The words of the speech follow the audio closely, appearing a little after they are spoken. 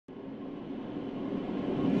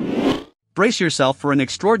Brace yourself for an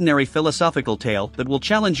extraordinary philosophical tale that will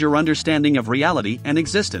challenge your understanding of reality and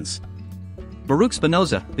existence. Baruch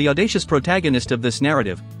Spinoza, the audacious protagonist of this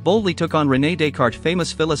narrative, boldly took on René Descartes'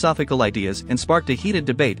 famous philosophical ideas and sparked a heated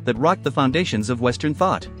debate that rocked the foundations of Western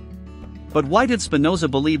thought. But why did Spinoza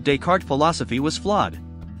believe Descartes' philosophy was flawed?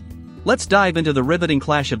 Let's dive into the riveting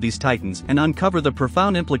clash of these titans and uncover the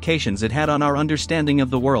profound implications it had on our understanding of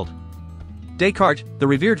the world. Descartes, the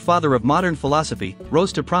revered father of modern philosophy,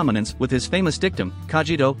 rose to prominence with his famous dictum,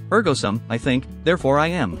 cogito, ergo sum, I think, therefore I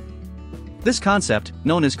am. This concept,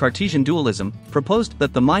 known as Cartesian dualism, proposed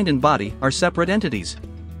that the mind and body are separate entities.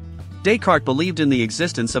 Descartes believed in the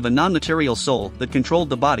existence of a non-material soul that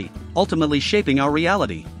controlled the body, ultimately shaping our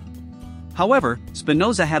reality. However,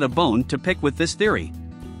 Spinoza had a bone to pick with this theory.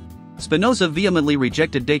 Spinoza vehemently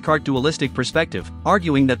rejected Descartes' dualistic perspective,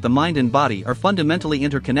 arguing that the mind and body are fundamentally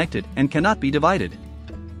interconnected and cannot be divided.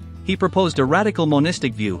 He proposed a radical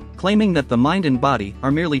monistic view, claiming that the mind and body are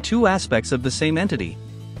merely two aspects of the same entity.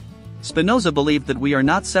 Spinoza believed that we are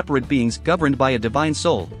not separate beings governed by a divine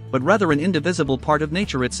soul, but rather an indivisible part of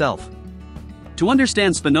nature itself. To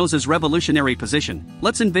understand Spinoza's revolutionary position,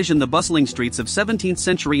 let's envision the bustling streets of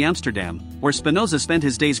 17th-century Amsterdam, where Spinoza spent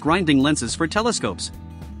his days grinding lenses for telescopes.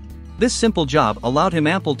 This simple job allowed him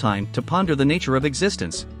ample time to ponder the nature of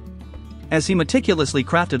existence. As he meticulously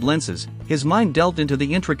crafted lenses, his mind delved into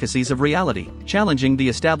the intricacies of reality, challenging the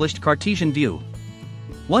established Cartesian view.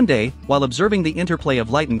 One day, while observing the interplay of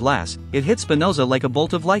light and glass, it hit Spinoza like a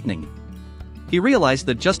bolt of lightning. He realized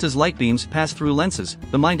that just as light beams pass through lenses,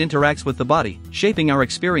 the mind interacts with the body, shaping our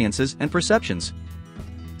experiences and perceptions.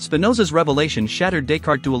 Spinoza's revelation shattered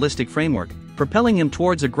Descartes' dualistic framework, propelling him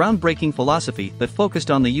towards a groundbreaking philosophy that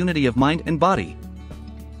focused on the unity of mind and body.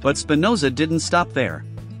 But Spinoza didn't stop there.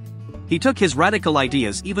 He took his radical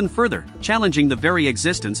ideas even further, challenging the very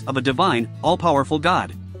existence of a divine, all-powerful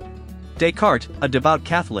God. Descartes, a devout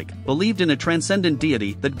Catholic, believed in a transcendent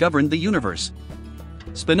deity that governed the universe.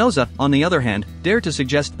 Spinoza, on the other hand, dared to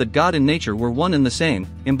suggest that God and nature were one and the same,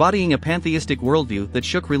 embodying a pantheistic worldview that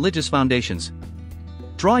shook religious foundations.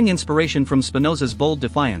 Drawing inspiration from Spinoza's bold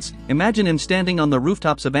defiance, imagine him standing on the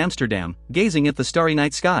rooftops of Amsterdam, gazing at the starry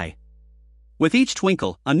night sky. With each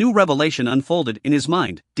twinkle, a new revelation unfolded in his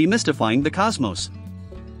mind, demystifying the cosmos.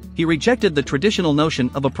 He rejected the traditional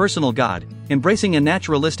notion of a personal God, embracing a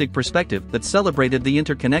naturalistic perspective that celebrated the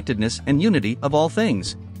interconnectedness and unity of all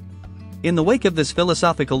things. In the wake of this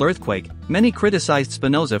philosophical earthquake, many criticized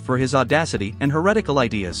Spinoza for his audacity and heretical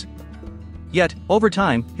ideas. Yet, over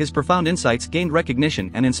time, his profound insights gained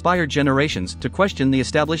recognition and inspired generations to question the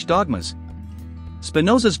established dogmas.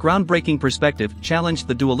 Spinoza's groundbreaking perspective challenged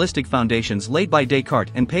the dualistic foundations laid by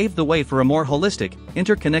Descartes and paved the way for a more holistic,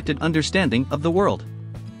 interconnected understanding of the world.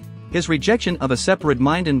 His rejection of a separate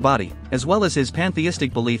mind and body, as well as his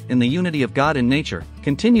pantheistic belief in the unity of God and nature,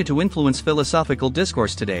 continue to influence philosophical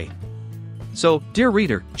discourse today. So, dear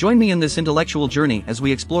reader, join me in this intellectual journey as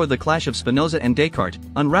we explore the clash of Spinoza and Descartes,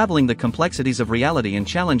 unraveling the complexities of reality and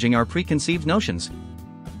challenging our preconceived notions.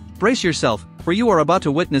 Brace yourself, for you are about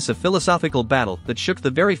to witness a philosophical battle that shook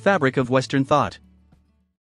the very fabric of Western thought.